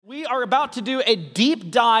are about to do a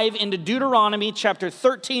deep dive into Deuteronomy chapter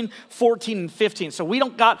 13, 14, and 15. So we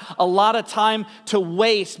don't got a lot of time to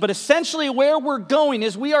waste. But essentially where we're going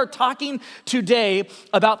is we are talking today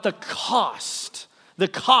about the cost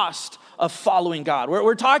of following God.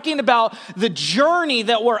 We're talking about the journey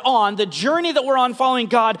that we're on following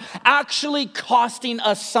God actually costing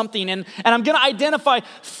us something. And I'm going to identify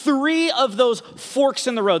 3 of those forks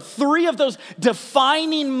in the road, 3 of those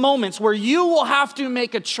defining moments where you will have to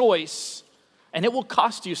make a choice and it will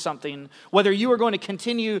cost you something, whether you are going to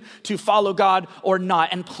continue to follow God or not.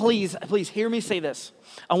 And please hear me say this.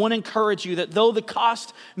 I want to encourage you that though the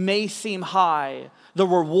cost may seem high, the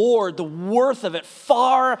reward, the worth of it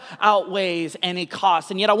far outweighs any cost.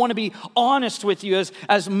 And yet I want to be honest with you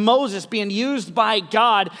as Moses being used by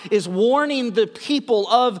God is warning the people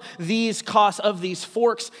of these costs, of these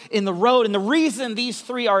forks in the road. And the reason these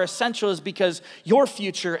 3 are essential is because your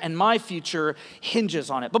future and my future hinges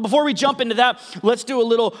on it. But before we jump into that, let's do a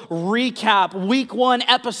little recap. Week 1,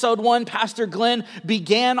 episode 1, Pastor Glenn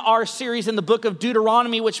began our series in the book of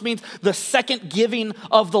Deuteronomy, which means the second giving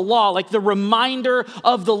of the law, like the reminder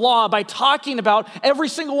of the law, by talking about every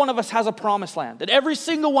single one of us has a promised land, that every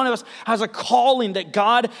single one of us has a calling that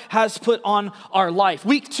God has put on our life.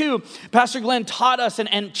 Week 2, Pastor Glenn taught us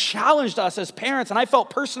and challenged us as parents, and I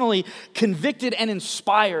felt personally convicted and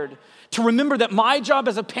inspired to remember that my job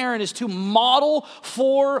as a parent is to model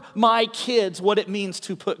for my kids what it means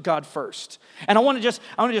to put God first. And I want to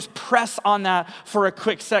just press on that for a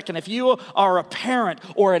quick second. If you are a parent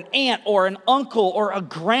or an aunt or an uncle or a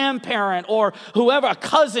grandparent or whoever, a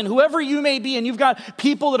cousin, whoever you may be, and you've got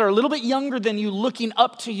people that are a little bit younger than you looking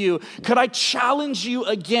up to you, could I challenge you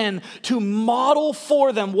again to model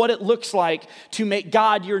for them what it looks like to make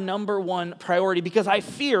God your number one priority? Because I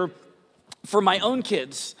fear for my own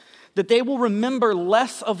kids that they will remember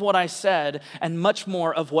less of what I said and much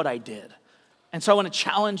more of what I did. And so I want to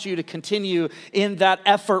challenge you to continue in that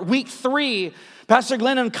effort. Week 3, Pastor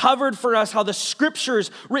Glenn uncovered for us how the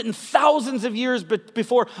scriptures written thousands of years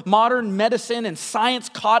before modern medicine and science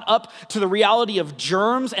caught up to the reality of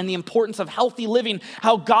germs and the importance of healthy living,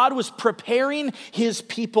 how God was preparing his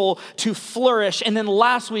people to flourish. And then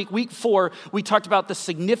last week, week 4, we talked about the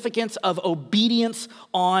significance of obedience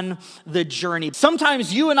on the journey.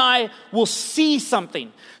 Sometimes you and I will see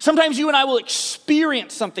something. Sometimes you and I will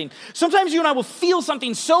experience something. Sometimes you and I will feel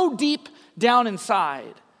something so deep down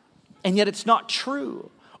inside, and yet it's not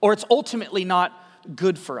true, or it's ultimately not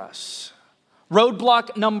good for us.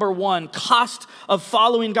 Roadblock number 1, cost of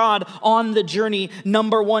following God on the journey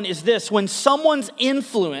number 1 is this: when someone's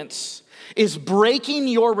influence is breaking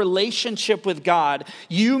your relationship with God,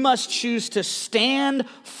 you must choose to stand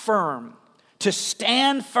firm. To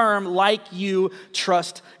stand firm like you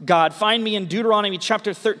trust God. Find me in Deuteronomy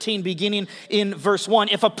chapter 13, beginning in verse 1.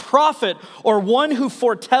 If a prophet or one who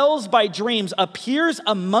foretells by dreams appears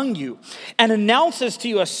among you and announces to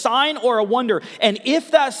you a sign or a wonder, and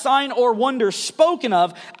if that sign or wonder spoken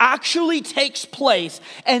of actually takes place,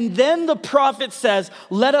 and then the prophet says,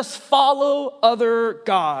 "Let us follow other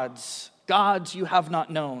gods you have not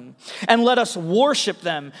known, and let us worship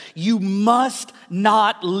them," you must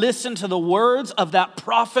not listen to the words of that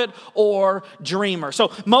prophet or dreamer.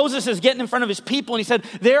 So Moses is getting in front of his people and he said,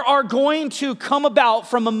 there are going to come about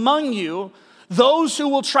from among you those who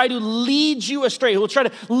will try to lead you astray, who will try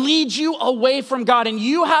to lead you away from God. And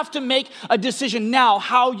you have to make a decision now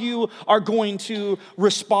how you are going to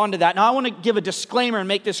respond to that. Now I want to give a disclaimer and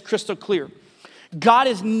make this crystal clear. God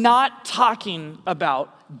is not talking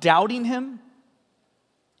about doubting him,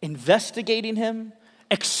 investigating him,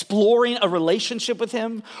 exploring a relationship with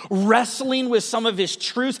him, wrestling with some of his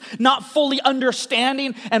truths, not fully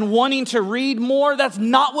understanding and wanting to read more. That's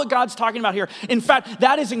not what God's talking about here. In fact,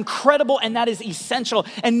 that is incredible and that is essential.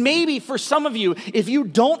 And maybe for some of you, if you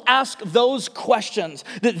don't ask those questions,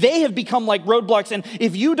 that they have become like roadblocks. And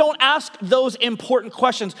if you don't ask those important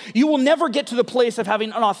questions, you will never get to the place of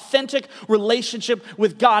having an authentic relationship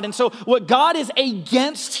with God. And so what God is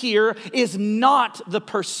against here is not the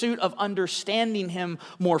pursuit of understanding him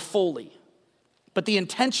more fully. But the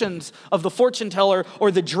intentions of the fortune teller or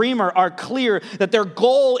the dreamer are clear, that their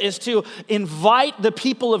goal is to invite the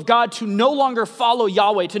people of God to no longer follow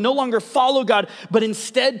Yahweh, to no longer follow God, but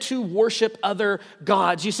instead to worship other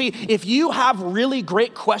gods. You see, if you have really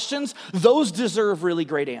great questions, those deserve really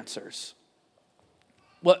great answers.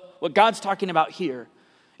 What God's talking about here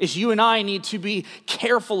is you and I need to be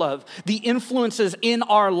careful of the influences in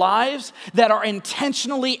our lives that are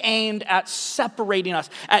intentionally aimed at separating us,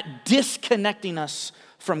 at disconnecting us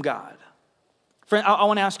from God. Friend, I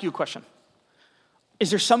want to ask you a question. Is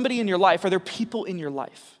there somebody in your life, are there people in your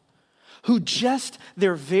life who just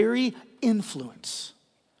their very influence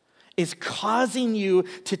is causing you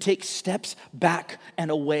to take steps back and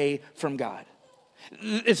away from God.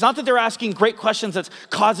 It's not that they're asking great questions that's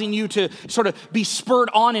causing you to sort of be spurred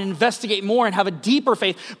on and investigate more and have a deeper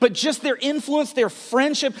faith, but just their influence, their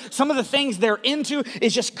friendship, some of the things they're into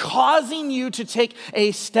is just causing you to take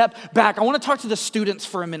a step back. I want to talk to the students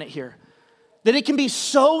for a minute here. That it can be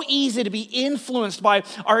so easy to be influenced by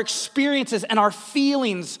our experiences and our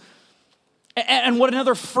feelings and what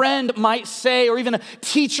another friend might say or even a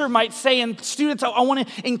teacher might say. And students, I want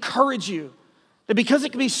to encourage you that because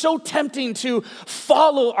it can be so tempting to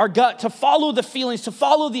follow our gut, to follow the feelings, to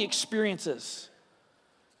follow the experiences,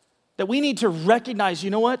 that we need to recognize, you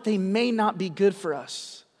know what, they may not be good for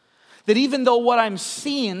us. That even though what I'm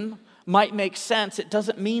seeing might make sense, it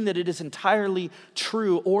doesn't mean that it is entirely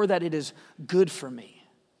true or that it is good for me.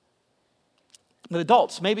 But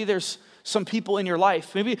adults, maybe there's some people in your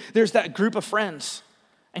life, maybe there's that group of friends,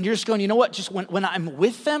 and you're just going, you know what, just when I'm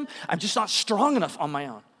with them, I'm just not strong enough on my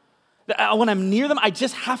own. When I'm near them, I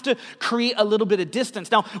just have to create a little bit of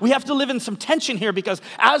distance. Now, we have to live in some tension here because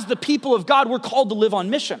as the people of God, we're called to live on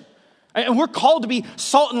mission. And we're called to be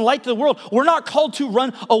salt and light to the world. We're not called to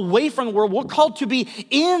run away from the world. We're called to be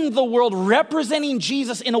in the world, representing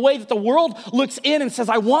Jesus in a way that the world looks in and says,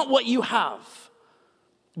 I want what you have.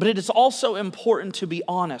 But it is also important to be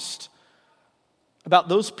honest about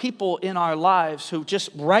those people in our lives who just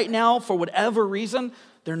right now, for whatever reason,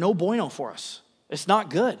 they're no bueno for us. It's not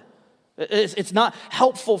good. It's not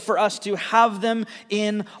helpful for us to have them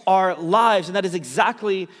in our lives. And that is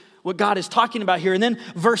exactly what God is talking about here. And then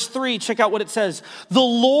verse 3, check out what it says. The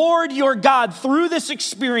Lord your God, through this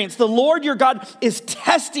experience, the Lord your God is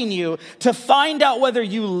testing you to find out whether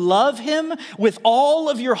you love him with all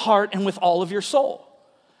of your heart and with all of your soul.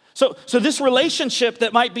 So this relationship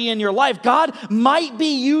that might be in your life, God might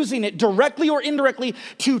be using it directly or indirectly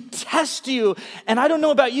to test you. And I don't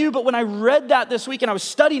know about you, but when I read that this week and I was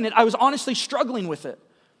studying it, I was honestly struggling with it.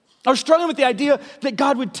 I was struggling with the idea that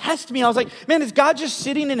God would test me. I was like, man, is God just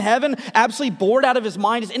sitting in heaven absolutely bored out of his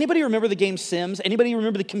mind? Does anybody remember the game Sims? Anybody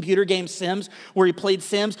remember the computer game Sims where you played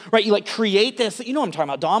Sims, right? You like create this, you know what I'm talking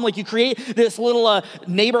about, Dom? Like you create this little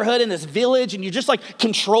neighborhood in this village and you're just like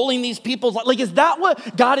controlling these people's, like is that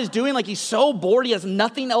what God is doing? Like he's so bored, he has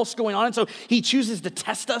nothing else going on. And so he chooses to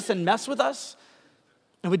test us and mess with us?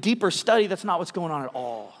 And with deeper study, that's not what's going on at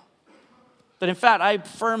all. But in fact, I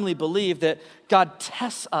firmly believe that God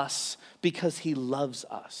tests us because he loves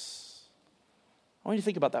us. I want you to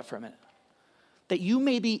think about that for a minute. That you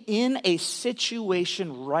may be in a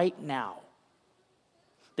situation right now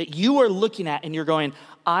that you are looking at and you're going,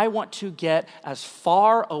 I want to get as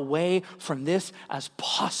far away from this as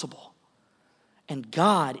possible. And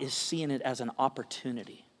God is seeing it as an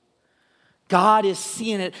opportunity. God is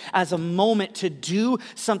seeing it as a moment to do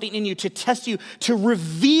something in you, to test you, to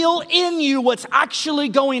reveal in you what's actually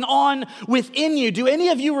going on within you. Do any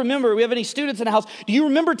of you remember, we have any students in the house, do you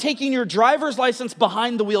remember taking your driver's license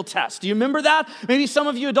behind the wheel test? Do you remember that? Maybe some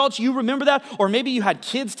of you adults, you remember that? Or maybe you had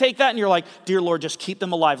kids take that and you're like, dear Lord, just keep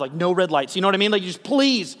them alive, like no red lights. You know what I mean? Like just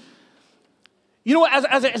please. You know what,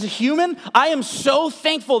 as a human, I am so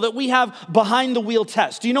thankful that we have behind the wheel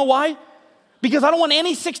test. Do you know why? Because I don't want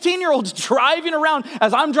any 16-year-olds driving around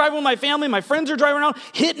as I'm driving with my family, my friends are driving around,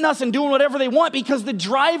 hitting us and doing whatever they want, because the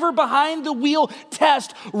driver behind the wheel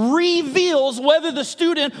test reveals whether the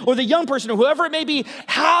student or the young person or whoever it may be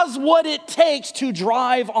has what it takes to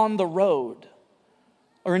drive on the road.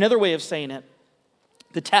 Or another way of saying it,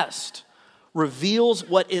 the test reveals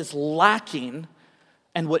what is lacking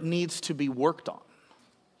and what needs to be worked on.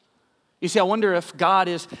 You see, I wonder if God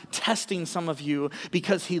is testing some of you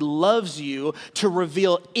because he loves you to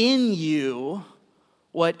reveal in you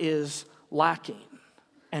what is lacking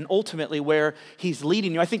and ultimately where he's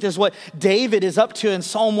leading you. I think this is what David is up to in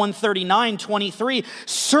Psalm 139:23.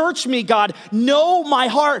 Search me, God, know my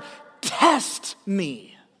heart, test me.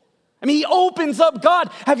 I mean, he opens up, God,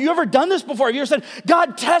 have you ever done this before? Have you ever said,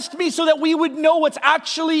 God, test me so that we would know what's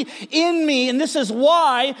actually in me? And this is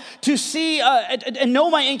why to see and know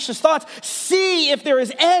my anxious thoughts, see if there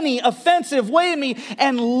is any offensive way in me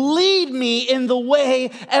and lead me in the way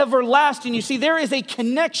everlasting. You see, there is a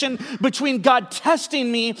connection between God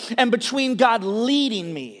testing me and between God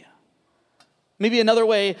leading me. Maybe another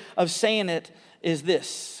way of saying it is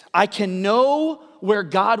this: I can know where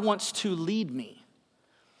God wants to lead me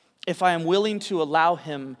if I am willing to allow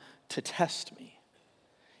him to test me.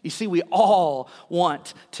 You see, we all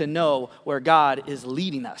want to know where God is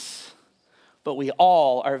leading us, but we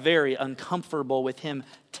all are very uncomfortable with him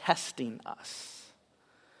testing us,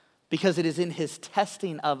 because it is in his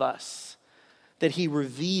testing of us that he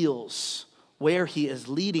reveals where he is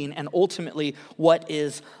leading and ultimately what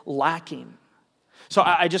is lacking. So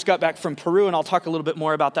I just got back from Peru, and I'll talk a little bit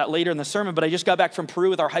more about that later in the sermon, but I just got back from Peru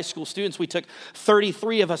with our high school students. We took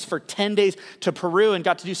 33 of us for 10 days to Peru and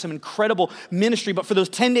got to do some incredible ministry. But for those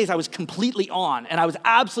 10 days, I was completely on, and I was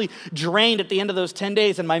absolutely drained at the end of those 10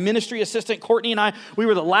 days. And my ministry assistant, Courtney, and I, we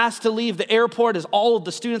were the last to leave the airport as all of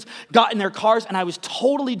the students got in their cars, and I was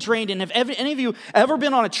totally drained. And have any of you ever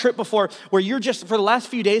been on a trip before where you're just, for the last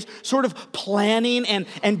few days, sort of planning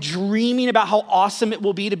and dreaming about how awesome it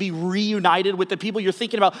will be to be reunited with the people? You're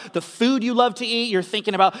thinking about the food you love to eat. You're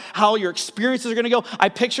thinking about how your experiences are going to go. I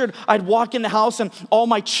pictured I'd walk in the house and all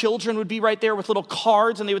my children would be right there with little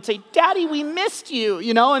cards, and they would say, "Daddy, we missed you,"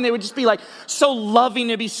 and they would just be like so loving.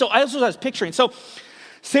 That's what I was picturing. So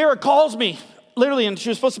Sarah calls me literally, and she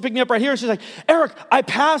was supposed to pick me up right here. And she's like, "Eric, I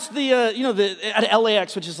passed the at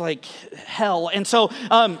LAX, which is like hell." And so,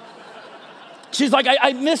 she's like,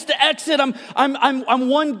 I missed the exit. I'm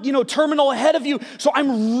one, terminal ahead of you. So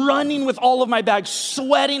I'm running with all of my bags,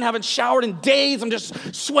 sweating, haven't showered in days. I'm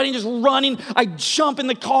just sweating, just running. I jump in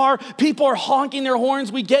the car. People are honking their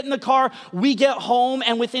horns. We get in the car. We get home.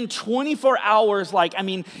 And within 24 hours,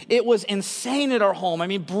 it was insane at our home.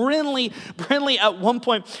 Brinley at one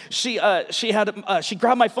point, she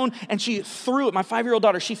grabbed my phone and she threw it, my 5-year-old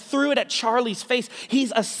daughter, she threw it at Charlie's face.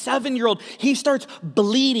 He's a 7-year-old. He starts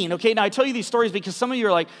bleeding. Okay, now I tell you these stories because some of you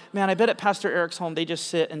are like, man, I bet at Pastor Eric's home, they just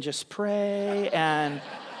sit and just pray and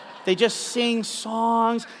they just sing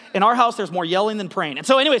songs. In our house, there's more yelling than praying. And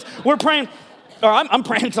so anyways, we're praying. Or I'm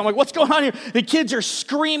praying because I'm like, what's going on here? The kids are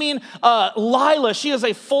screaming. Lila, she is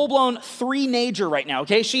a full-blown 3-nager right now,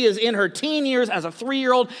 okay? She is in her teen years as a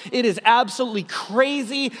 3-year-old. It is absolutely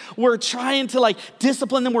crazy. We're trying to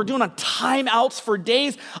discipline them. We're doing on timeouts for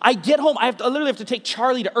days. I get home. I literally have to take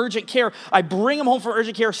Charlie to urgent care. I bring him home from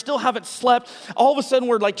urgent care, still haven't slept. All of a sudden,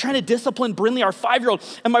 we're trying to discipline Brinley, our 5-year-old.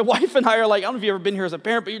 And my wife and I are like, I don't know if you've ever been here as a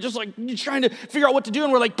parent, but you're trying to figure out what to do.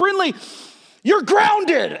 And we're like, Brinley, you're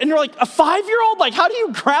grounded. And you're like, a 5-year-old? How do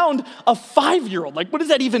you ground a 5-year-old? What does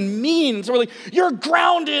that even mean? So we're like, you're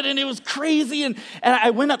grounded. And it was crazy. And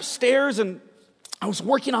I went upstairs and I was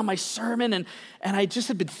working on my sermon and I just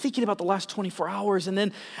had been thinking about the last 24 hours. And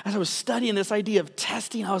then as I was studying this idea of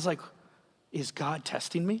testing, I was like, is God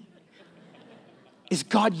testing me? Is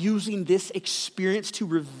God using this experience to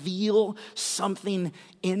reveal something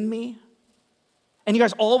in me? And you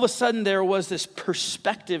guys, all of a sudden there was this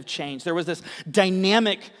perspective change. There was this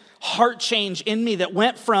dynamic heart change in me that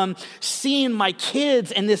went from seeing my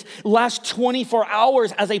kids in this last 24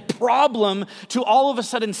 hours as a problem to all of a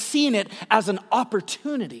sudden seeing it as an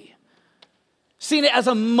opportunity. Seeing it as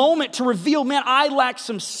a moment to reveal, man, I lack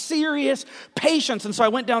some serious patience. And so I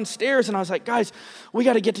went downstairs and I was like, guys, we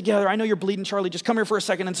got to get together. I know you're bleeding, Charlie. Just come here for a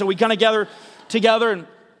second. And so we kind of gather together and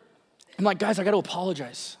I'm like, guys, I got to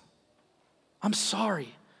apologize. I'm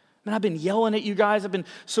sorry. Man, I've been yelling at you guys. I've been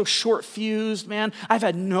so short-fused, man. I've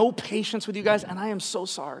had no patience with you guys, and I am so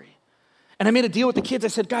sorry. And I made a deal with the kids. I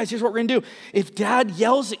said, guys, here's what we're going to do. If Dad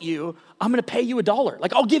yells at you, I'm going to pay you $1.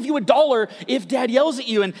 I'll give you $1 if Dad yells at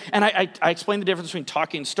you. And I explained the difference between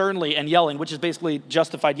talking sternly and yelling, which is basically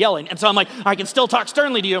justified yelling. And so I'm like, I can still talk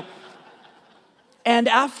sternly to you. And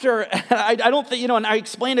after, I don't think, and I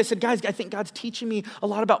explained, I said, guys, I think God's teaching me a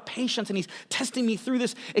lot about patience and he's testing me through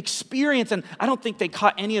this experience. And I don't think they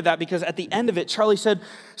caught any of that because at the end of it, Charlie said,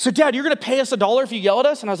 so Dad, you're going to pay us $1 if you yell at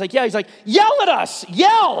us? And I was like, yeah. He's like, yell at us,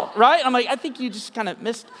 yell, right? And I'm like, I think you just kind of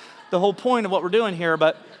missed the whole point of what we're doing here,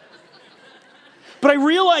 But I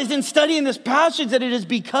realized in studying this passage that it is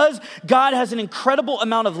because God has an incredible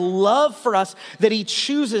amount of love for us that he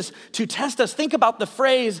chooses to test us. Think about the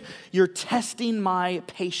phrase, you're testing my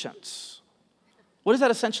patience. What does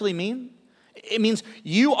that essentially mean? It means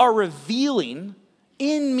you are revealing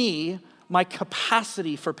in me my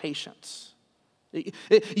capacity for patience.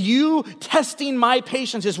 You testing my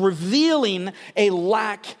patience is revealing a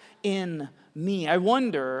lack in me. I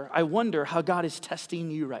wonder how God is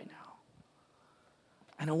testing you right now.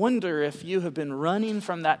 And I wonder if you have been running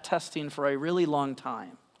from that testing for a really long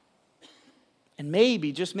time. And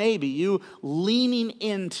maybe, just maybe, you leaning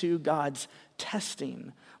into God's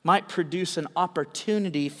testing might produce an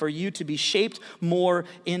opportunity for you to be shaped more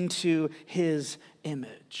into his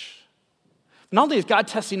image. Not only is God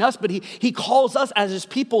testing us, but he calls us as his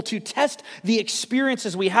people to test the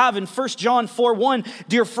experiences we have. In 1 John 4:1,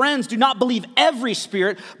 dear friends, do not believe every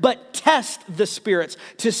spirit, but test the spirits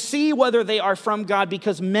to see whether they are from God,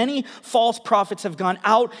 because many false prophets have gone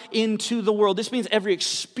out into the world. This means every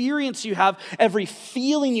experience you have, every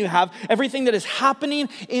feeling you have, everything that is happening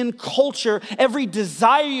in culture, every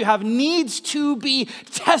desire you have needs to be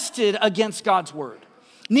tested against God's word.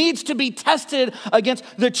 Needs to be tested against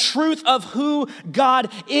the truth of who God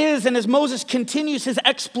is. And as Moses continues his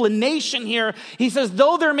explanation here, he says,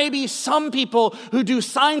 though there may be some people who do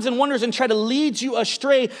signs and wonders and try to lead you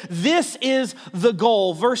astray, this is the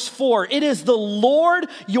goal. Verse 4, it is the Lord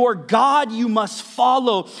your God you must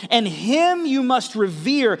follow, and him you must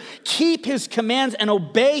revere. Keep his commands and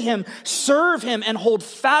obey him. Serve him and hold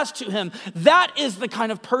fast to him. That is the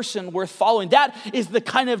kind of person worth following. That is the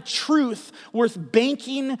kind of truth worth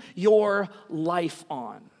banking your life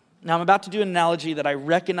on. Now, I'm about to do an analogy that I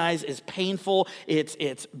recognize is painful.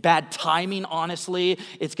 It's bad timing, honestly.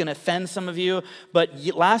 It's going to offend some of you. But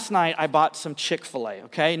last night, I bought some Chick-fil-A,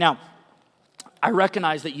 okay? Now, I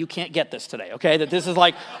recognize that you can't get this today, okay? That this is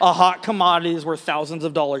like a hot commodity that's worth thousands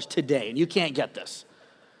of dollars today, and you can't get this.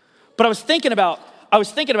 But I was thinking about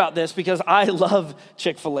this because I love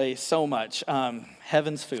Chick-fil-A so much.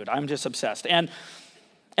 Heaven's food. I'm just obsessed. And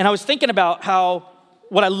I was thinking about how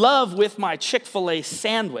what I love with my Chick-fil-A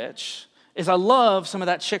sandwich is I love some of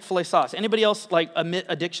that Chick-fil-A sauce. Anybody else like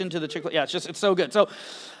addiction to the Chick-fil-A? Yeah, it's so good. So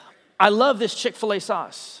I love this Chick-fil-A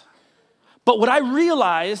sauce. But what I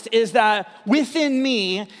realized is that within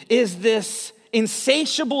me is this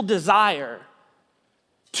insatiable desire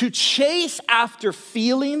to chase after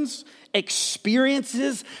feelings,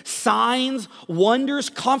 experiences, signs, wonders,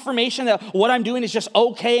 confirmation that what I'm doing is just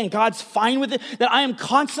okay and God's fine with it, that I am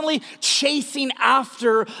constantly chasing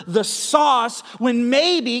after the sauce when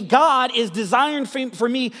maybe God is desiring for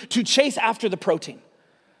me to chase after the protein.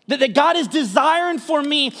 That God is desiring for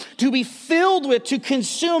me to be filled with, to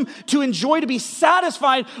consume, to enjoy, to be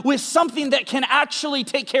satisfied with something that can actually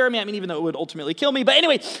take care of me. I mean, even though it would ultimately kill me. But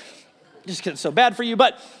anyway, just because it's so bad for you,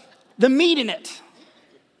 but the meat in it.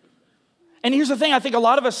 And here's the thing, I think a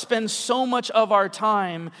lot of us spend so much of our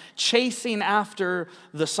time chasing after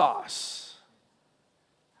the sauce.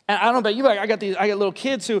 And I don't know about you, but I got little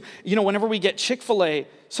kids who, whenever we get Chick-fil-A,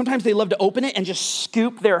 sometimes they love to open it and just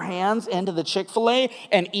scoop their hands into the Chick-fil-A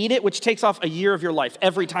and eat it, which takes off a year of your life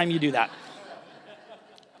every time you do that.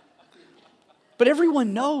 But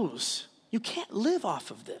everyone knows you can't live off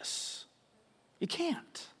of this. You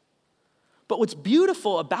can't. But what's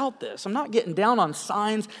beautiful about this, I'm not getting down on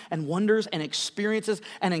signs and wonders and experiences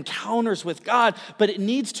and encounters with God, but it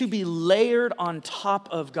needs to be layered on top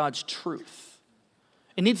of God's truth.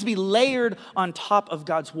 It needs to be layered on top of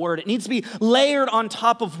God's word. It needs to be layered on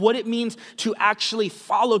top of what it means to actually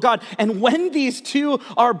follow God. And when these two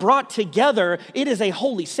are brought together, it is a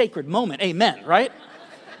holy, sacred moment. Amen, right?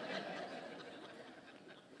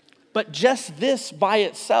 But just this by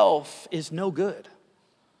itself is no good.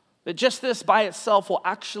 That just this by itself will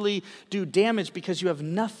actually do damage because you have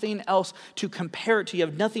nothing else to compare it to. You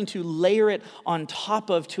have nothing to layer it on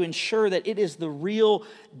top of to ensure that it is the real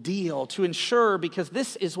deal. To ensure, because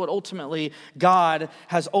this is what ultimately God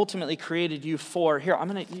has ultimately created you for. Here,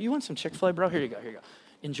 you want some Chick-fil-A, bro? Here you go.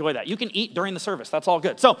 Enjoy that. You can eat during the service. That's all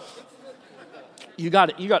good. So, you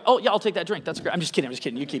got it. Oh, yeah, I'll take that drink. That's great. I'm just kidding.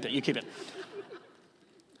 You keep it.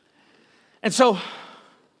 And so,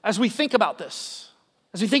 as we think about this,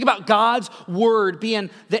 as we think about God's word being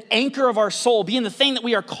the anchor of our soul, being the thing that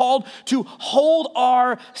we are called to hold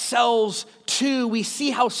ourselves to, we see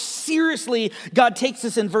how seriously God takes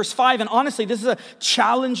this in verse 5. And honestly, this is a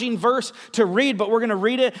challenging verse to read, but we're going to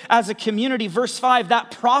read it as a community. Verse 5,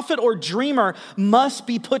 that prophet or dreamer must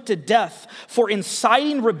be put to death for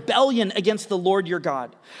inciting rebellion against the Lord your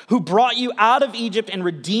God, who brought you out of Egypt and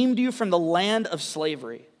redeemed you from the land of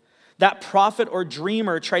slavery. That prophet or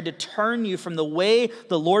dreamer tried to turn you from the way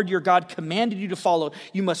the Lord your God commanded you to follow.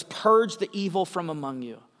 You must purge the evil from among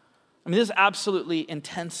you. I mean, this is absolutely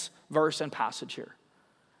intense verse and passage here.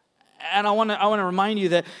 And I want to remind you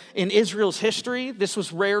that in Israel's history, this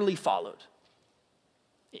was rarely followed.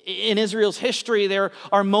 In Israel's history, there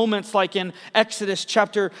are moments like in Exodus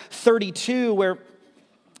chapter 32 where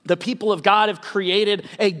the people of God have created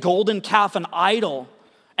a golden calf, an idol.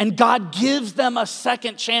 And God gives them a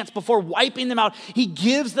second chance before wiping them out. He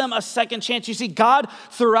gives them a second chance. You see, God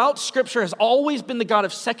throughout Scripture has always been the God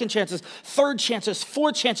of second chances, third chances,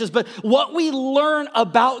 fourth chances. But what we learn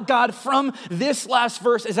about God from this last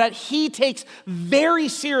verse is that he takes very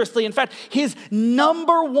seriously. In fact, his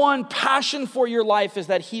number one passion for your life is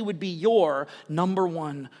that he would be your number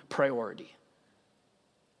one priority.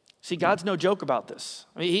 See, God's no joke about this.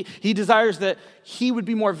 I mean, he desires that he would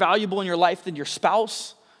be more valuable in your life than your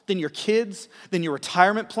spouse, than your kids, than your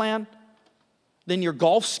retirement plan, than your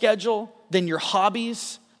golf schedule, than your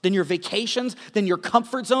hobbies, than your vacations, than your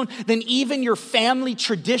comfort zone, than even your family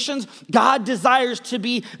traditions. God desires to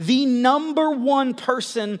be the number one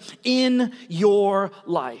person in your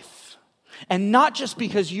life. And not just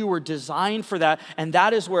because you were designed for that, and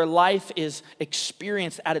that is where life is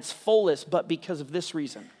experienced at its fullest, but because of this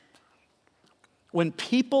reason. When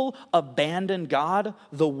people abandon God,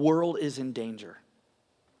 the world is in danger.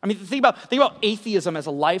 I mean, think about atheism as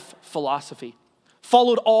a life philosophy.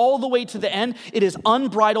 Followed all the way to the end, it is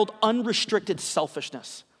unbridled, unrestricted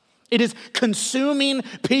selfishness. It is consuming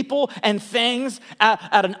people and things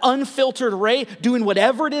at an unfiltered rate, doing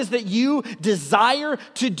whatever it is that you desire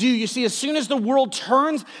to do. You see, as soon as the world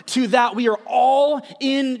turns to that, we are all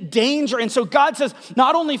in danger. And so God says,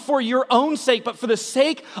 not only for your own sake, but for the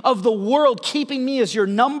sake of the world, keeping me as your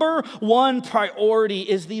number one priority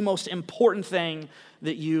is the most important thing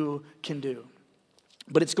that you can do.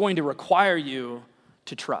 But it's going to require you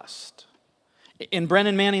to trust. In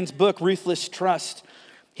Brennan Manning's book, Ruthless Trust,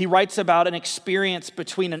 he writes about an experience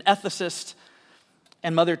between an ethicist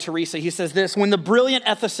and Mother Teresa. He says this: when the brilliant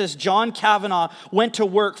ethicist John Kavanaugh went to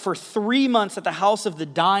work for 3 months at the House of the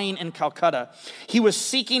Dying in Calcutta, he was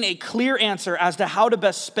seeking a clear answer as to how to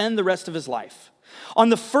best spend the rest of his life. On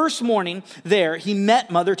the first morning there, he met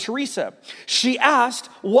Mother Teresa. She asked,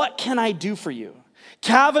 "What can I do for you?"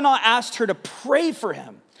 Kavanaugh asked her to pray for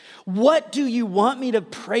him. "What do you want me to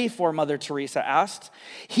pray for?" Mother Teresa asked.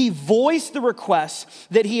 He voiced the request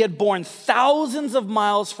that he had borne thousands of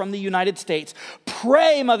miles from the United States.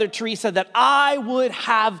 "Pray, Mother Teresa, that I would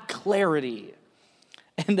have clarity."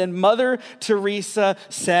 And then Mother Teresa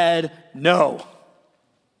said no.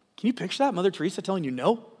 Can you picture that? Mother Teresa telling you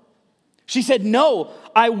no? She said, "No,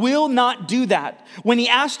 I will not do that." When he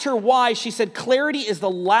asked her why, she said, "Clarity is the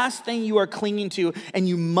last thing you are clinging to and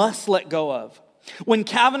you must let go of." When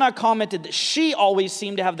Kavanaugh commented that she always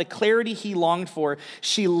seemed to have the clarity he longed for,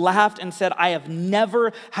 she laughed and said, "I have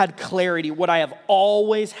never had clarity. What I have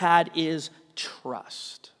always had is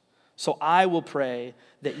trust. So I will pray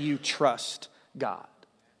that you trust God."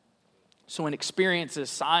 So when experiences,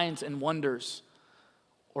 signs, and wonders,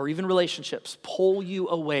 or even relationships pull you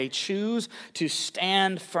away, choose to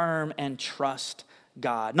stand firm and trust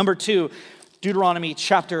God. Number 2, Deuteronomy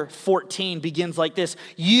chapter 14 begins like this: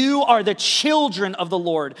 "You are the children of the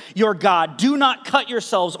Lord, your God. Do not cut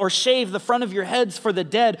yourselves or shave the front of your heads for the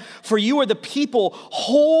dead, for you are the people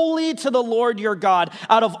holy to the Lord your God.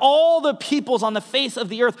 Out of all the peoples on the face of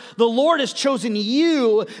the earth, the Lord has chosen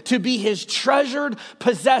you to be his treasured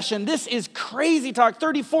possession." This is crazy talk.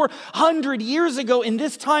 3,400 years ago, in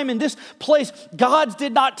this time, in this place, gods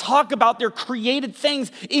did not talk about their created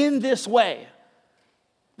things in this way.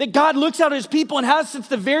 That God looks out at his people and has since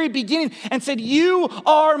the very beginning and said, "You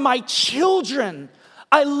are my children.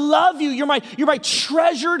 I love you. You're my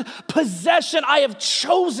treasured possession. I have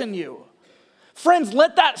chosen you." Friends,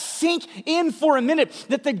 let that sink in for a minute,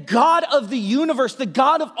 that the God of the universe, the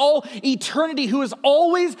God of all eternity, who has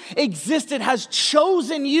always existed, has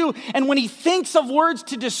chosen you. And when he thinks of words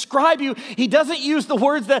to describe you, he doesn't use the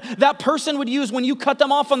words that person would use when you cut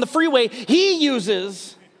them off on the freeway. He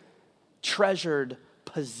uses treasured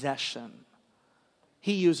possession.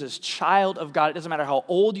 He uses child of God. It doesn't matter how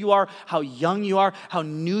old you are, how young you are, how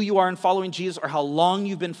new you are in following Jesus, or how long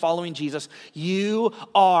you've been following Jesus. You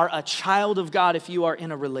are a child of God if you are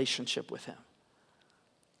in a relationship with him.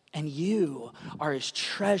 And you are his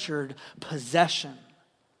treasured possession.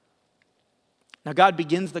 Now, God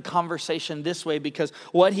begins the conversation this way because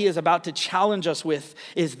what he is about to challenge us with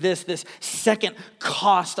is this second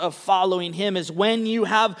cost of following him is when you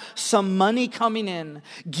have some money coming in,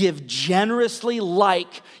 give generously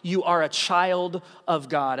like you are a child of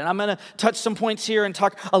God. And I'm going to touch some points here and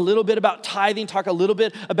talk a little bit about tithing, talk a little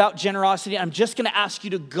bit about generosity. I'm just going to ask you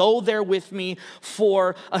to go there with me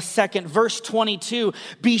for a second. Verse 22,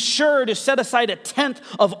 "Be sure to set aside 1/10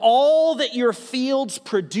 of all that your fields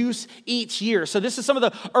produce each year." So this is some of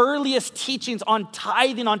the earliest teachings on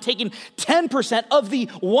tithing, on taking 10% of the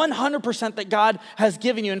 100% that God has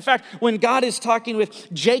given you. In fact, when God is talking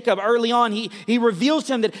with Jacob early on, he reveals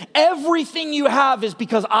to him that everything you have is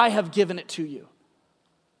because I have given it to you.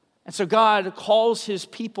 And so God calls his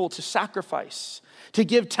people to sacrifice, to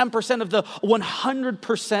give 10% of the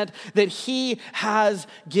 100% that he has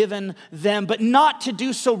given them, but not to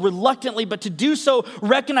do so reluctantly, but to do so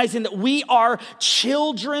recognizing that we are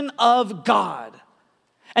children of God.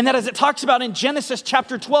 And that as it talks about in Genesis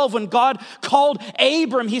chapter 12, when God called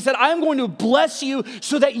Abram, he said, I'm going to bless you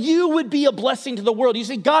so that you would be a blessing to the world. You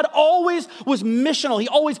see, God always was missional. He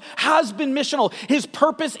always has been missional. His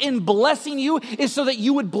purpose in blessing you is so that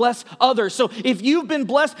you would bless others. So if you've been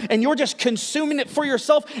blessed and you're just consuming it for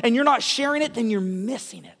yourself and you're not sharing it, then you're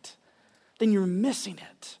missing it. Then you're missing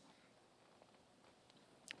it.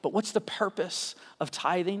 But what's the purpose of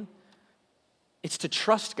tithing? It's to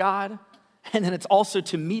trust God. And then it's also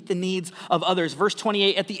to meet the needs of others. Verse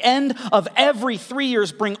 28, at the end of every 3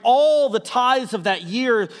 years, bring all the tithes of that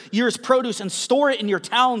year's produce and store it in your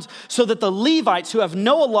towns so that the Levites who have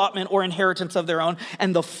no allotment or inheritance of their own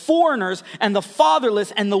and the foreigners and the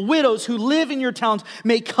fatherless and the widows who live in your towns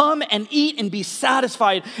may come and eat and be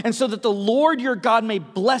satisfied, and so that the Lord your God may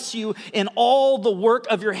bless you in all the work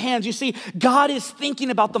of your hands. You see, God is thinking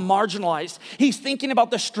about the marginalized. He's thinking about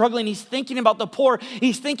the struggling. He's thinking about the poor.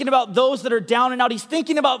 He's thinking about those that are down and out. He's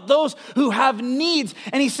thinking about those who have needs.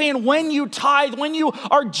 And he's saying, when you tithe, when you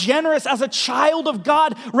are generous as a child of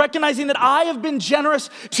God, recognizing that I have been generous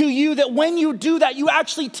to you, that when you do that, you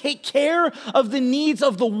actually take care of the needs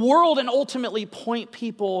of the world and ultimately point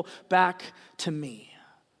people back to me.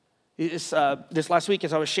 This last week,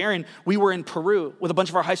 as I was sharing, we were in Peru with a bunch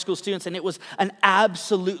of our high school students, and it was an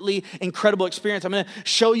absolutely incredible experience. I'm going to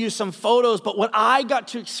show you some photos, but what I got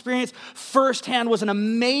to experience firsthand was an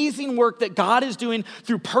amazing work that God is doing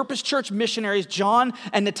through Purpose Church missionaries, John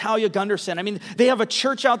and Natalia Gunderson. I mean, they have a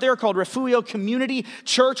church out there called Refugio Community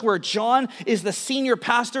Church, where John is the senior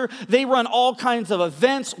pastor. They run all kinds of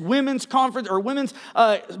events, women's conference or women's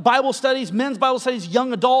Bible studies, men's Bible studies,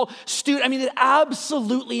 young adult, student. I mean, it's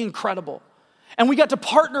absolutely incredible. And we got to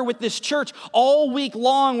partner with this church all week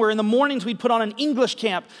long, where in the mornings we'd put on an English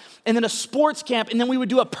camp and then a sports camp, and then we would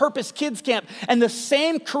do a Purpose Kids camp. And the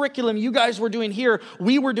same curriculum you guys were doing here,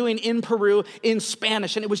 we were doing in Peru in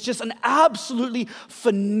Spanish. And it was just an absolutely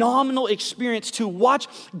phenomenal experience to watch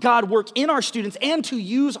God work in our students and to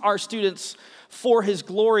use our students for his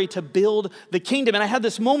glory to build the kingdom. And I had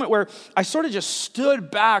this moment where I sort of just stood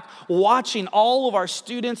back watching all of our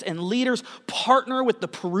students and leaders partner with the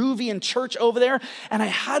Peruvian church over there. And I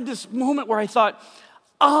had this moment where I thought,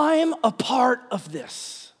 I'm a part of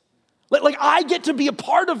this. Like I get to be a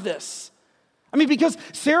part of this. I mean, because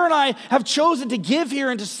Sarah and I have chosen to give here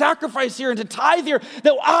and to sacrifice here and to tithe here,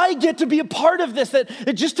 that I get to be a part of this,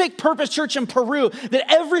 that just take Purpose Church in Peru, that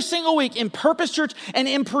every single week in Purpose Church and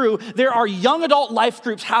in Peru, there are young adult life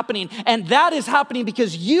groups happening. And that is happening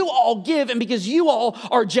because you all give and because you all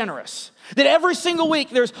are generous. That every single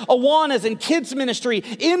week there's Awanas and kids ministry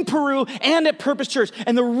in Peru and at Purpose Church.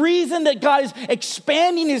 And the reason that God is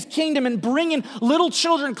expanding his kingdom and bringing little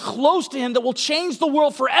children close to him that will change the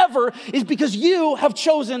world forever is because you have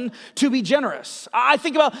chosen to be generous. I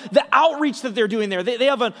think about the outreach that they're doing there. They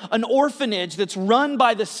have an orphanage that's run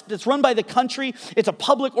by the country. It's a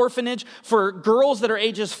public orphanage for girls that are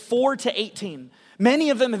ages 4 to 18.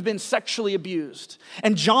 Many of them have been sexually abused.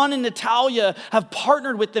 And John and Natalia have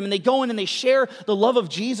partnered with them, and they go in and they share the love of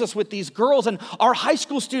Jesus with these girls. And our high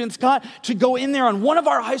school students got to go in there, and one of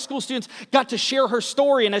our high school students got to share her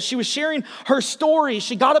story. And as she was sharing her story,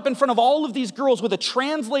 she got up in front of all of these girls with a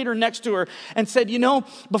translator next to her and said, you know,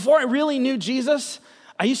 before I really knew Jesus,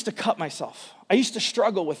 I used to cut myself. I used to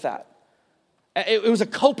struggle with that. It was a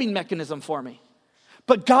coping mechanism for me.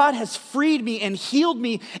 But God has freed me and healed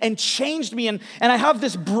me and changed me. And I have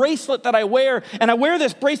this bracelet that I wear. And I wear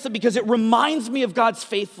this bracelet because it reminds me of God's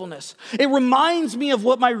faithfulness. It reminds me of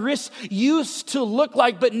what my wrists used to look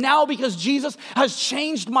like. But now, because Jesus has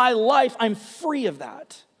changed my life, I'm free of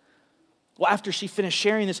that. Well, after she finished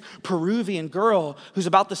sharing, this Peruvian girl who's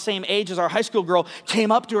about the same age as our high school girl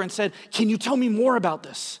came up to her and said, can you tell me more about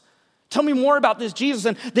this? Tell me more about this Jesus.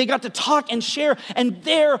 And they got to talk and share. And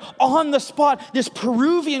there on the spot, this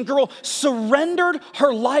Peruvian girl surrendered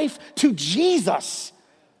her life to Jesus.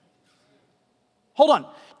 Hold on.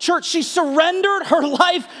 Church, she surrendered her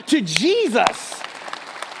life to Jesus.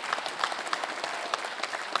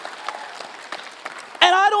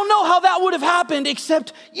 And I don't know how that would have happened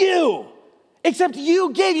except you. Except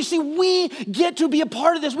you gave. You see, we get to be a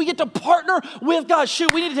part of this. We get to partner with God.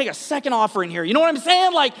 Shoot, we need to take a second offering here. You know what I'm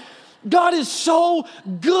saying? Like, God is so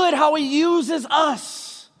good how he uses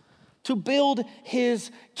us to build his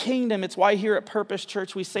kingdom. It's why here at Purpose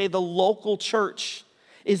Church we say the local church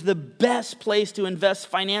is the best place to invest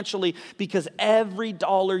financially, because every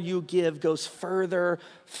dollar you give goes further,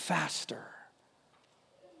 faster.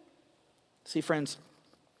 See, friends,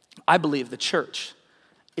 I believe the church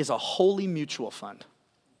is a holy mutual fund.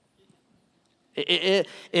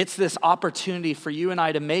 It's this opportunity for you and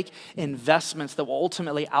I to make investments that will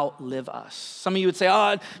ultimately outlive us. Some of you would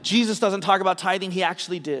say, Jesus doesn't talk about tithing. He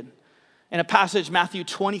actually did. In a passage, Matthew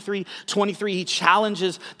 23, he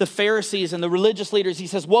challenges the Pharisees and the religious leaders. He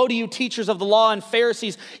says, woe to you, teachers of the law and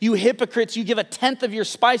Pharisees, you hypocrites, you give a tenth of your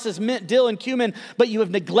spices, mint, dill, and cumin, but you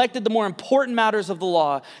have neglected the more important matters of the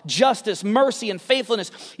law, justice, mercy, and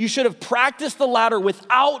faithfulness. You should have practiced the latter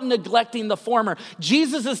without neglecting the former.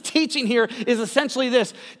 Jesus' teaching here is essentially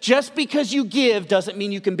this: just because you give doesn't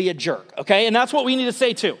mean you can be a jerk, okay? And that's what we need to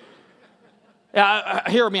say too.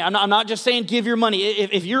 Hear me, I'm not just saying give your money.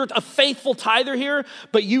 If you're a faithful tither here,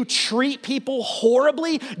 but you treat people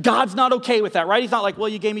horribly, God's not okay with that, right? He's not like, well,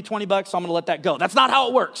 you gave me $20, so I'm gonna let that go. That's not how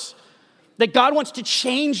it works. That God wants to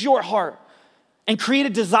change your heart and create a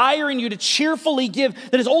desire in you to cheerfully give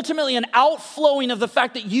that is ultimately an outflowing of the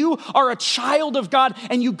fact that you are a child of God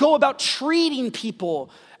and you go about treating people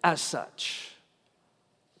as such.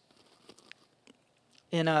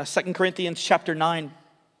 In 2 Corinthians chapter 9,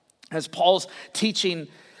 as Paul's teaching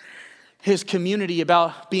his community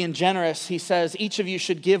about being generous, he says, each of you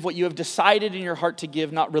should give what you have decided in your heart to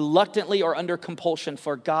give, not reluctantly or under compulsion,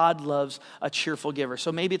 for God loves a cheerful giver.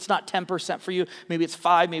 So maybe it's not 10% for you, maybe it's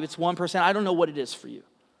 5%, maybe it's 1%. I don't know what it is for you.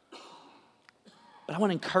 But I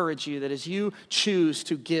want to encourage you that as you choose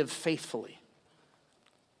to give faithfully,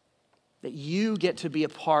 that you get to be a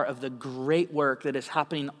part of the great work that is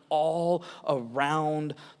happening all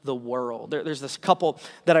around the world. There's this couple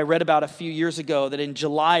that I read about a few years ago that in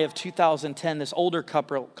July of 2010, this older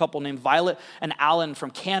couple named Violet and Alan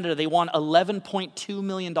from Canada, they won $11.2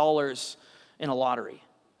 million in a lottery.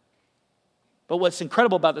 But what's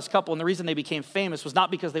incredible about this couple, and the reason they became famous, was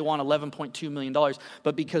not because they won $11.2 million,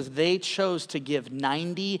 but because they chose to give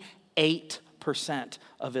 98%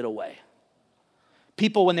 of it away.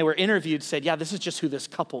 People, when they were interviewed, said, yeah, this is just who this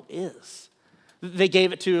couple is. They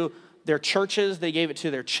gave it to their churches, they gave it to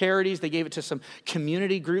their charities, they gave it to some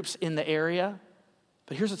community groups in the area.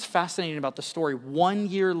 But here's what's fascinating about the story. 1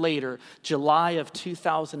 year later, July of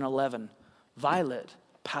 2011, Violet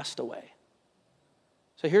passed away.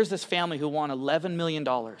 So here's this family who won $11 million,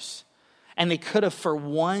 and they could have for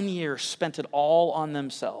 1 year spent it all on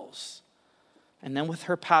themselves. And then with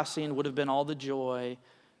her passing would have been all the joy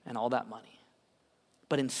and all that money.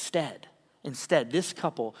 But instead, this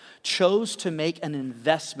couple chose to make an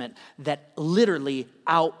investment that literally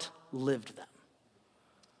outlived them.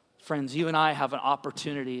 Friends, you and I have an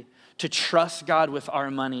opportunity to trust God with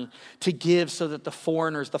our money, to give so that the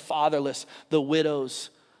foreigners, the fatherless, the widows,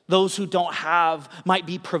 those who don't have might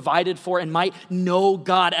be provided for and might know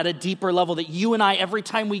God at a deeper level. That you and I, every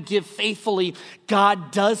time we give faithfully,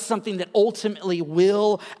 God does something that ultimately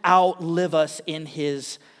will outlive us in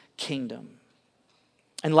his kingdom.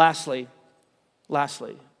 And lastly,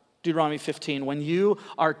 Deuteronomy 15, when you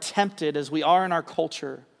are tempted, as we are in our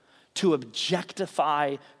culture, to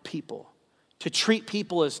objectify people, to treat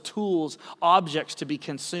people as tools, objects to be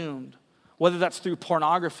consumed, whether that's through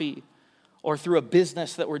pornography or through a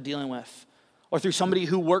business that we're dealing with, or through somebody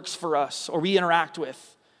who works for us or we interact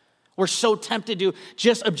with, we're so tempted to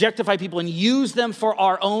just objectify people and use them for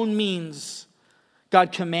our own means.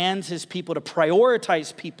 God commands his people to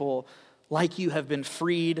prioritize people like you have been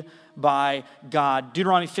freed by God.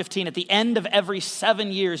 Deuteronomy 15, at the end of every 7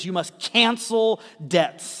 years, you must cancel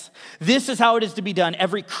debts. This is how it is to be done.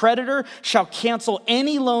 Every creditor shall cancel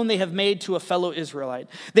any loan they have made to a fellow Israelite.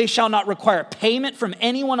 They shall not require payment from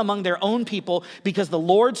anyone among their own people, because the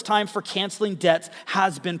Lord's time for canceling debts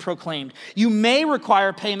has been proclaimed. You may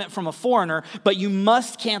require payment from a foreigner, but you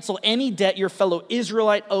must cancel any debt your fellow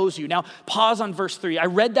Israelite owes you. Now, pause on verse 3. I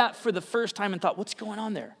read that for the first time and thought, what's going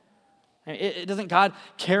on there? Doesn't God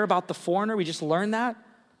care about the foreigner? We just learned that.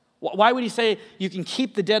 Why would he say you can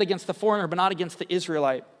keep the debt against the foreigner but not against the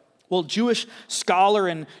Israelite? Well, Jewish scholar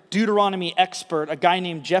and Deuteronomy expert, a guy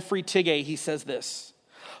named Jeffrey Tigay, he says this: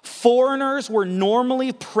 foreigners were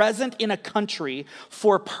normally present in a country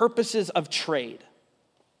for purposes of trade.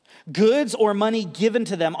 Goods or money given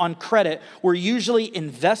to them on credit were usually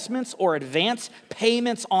investments or advance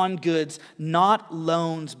payments on goods, not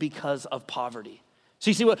loans because of poverty. So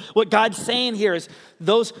you see what God's saying here is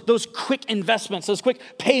those quick investments, those quick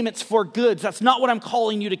payments for goods, that's not what I'm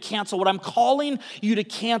calling you to cancel. What I'm calling you to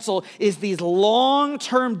cancel is these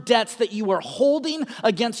long-term debts that you are holding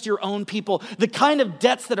against your own people, the kind of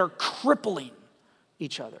debts that are crippling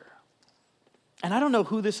each other. And I don't know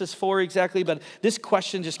who this is for exactly, but this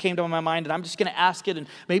question just came to my mind, and I'm just going to ask it and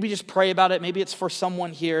maybe just pray about it. Maybe it's for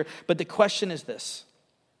someone here, but the question is this: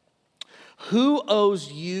 who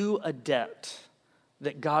owes you a debt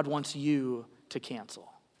that God wants you to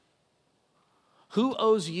cancel? Who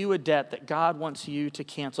owes you a debt that God wants you to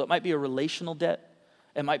cancel? It might be a relational debt.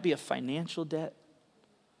 It might be a financial debt.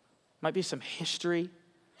 It might be some history.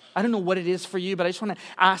 I don't know what it is for you, but I just want to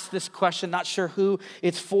ask this question, not sure who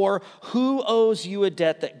it's for. Who owes you a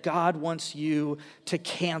debt that God wants you to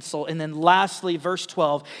cancel? And then lastly, verse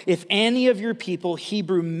 12, if any of your people,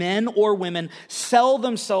 Hebrew men or women, sell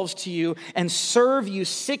themselves to you and serve you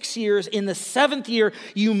 6 years, in the 7th year,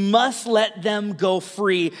 you must let them go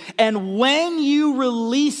free. And when you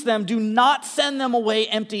release them, do not send them away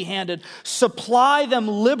empty-handed. Supply them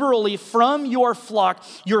liberally from your flock,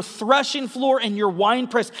 your threshing floor and your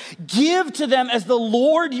winepress. Give to them as the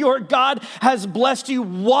Lord your God has blessed you.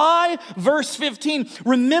 Why? Verse 15,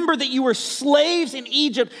 remember that you were slaves in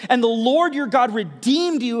Egypt and the Lord your God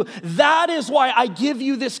redeemed you. That is why I give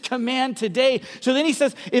you this command today. So then he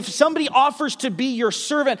says, if somebody offers to be your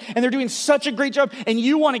servant and they're doing such a great job and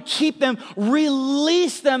you want to keep them,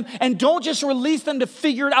 release them, and don't just release them to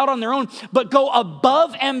figure it out on their own, but go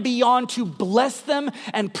above and beyond to bless them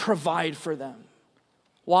and provide for them.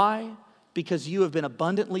 Why? Because you have been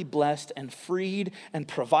abundantly blessed and freed and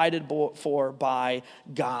provided for by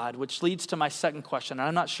God, which leads to my second question. And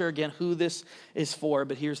I'm not sure, again, who this is for,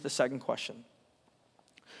 but here's the second question.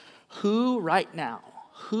 Who right now,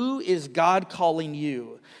 who is God calling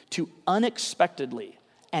you to unexpectedly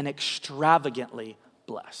and extravagantly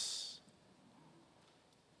bless?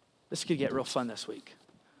 This could get real fun this week.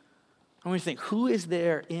 I want you to think, who is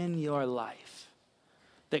there in your life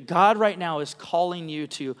that God right now is calling you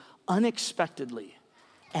to unexpectedly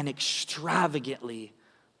and extravagantly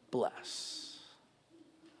bless?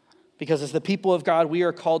 Because as the people of God, we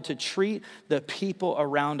are called to treat the people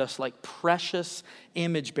around us like precious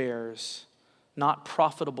image bearers, not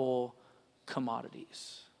profitable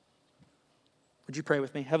commodities. Would you pray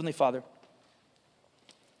with me? Heavenly Father,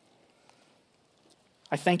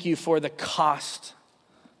 I thank you for the cost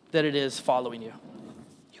that it is following you.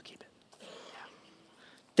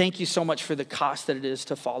 Thank you so much for the cost that it is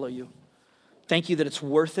to follow you. Thank you that it's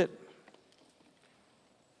worth it.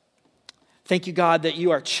 Thank you, God, that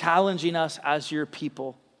you are challenging us as your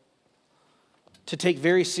people to take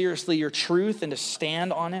very seriously your truth and to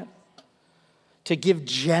stand on it, to give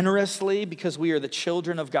generously because we are the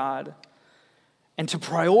children of God, and to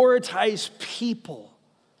prioritize people,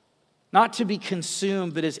 not to be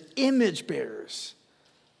consumed, but as image bearers,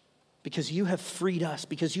 because you have freed us,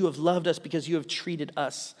 because you have loved us, because you have treated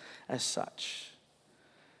us as such.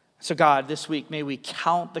 So God, this week, may we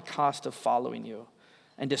count the cost of following you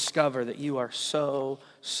and discover that you are so,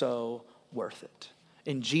 so worth it.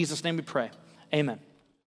 In Jesus' name we pray, amen.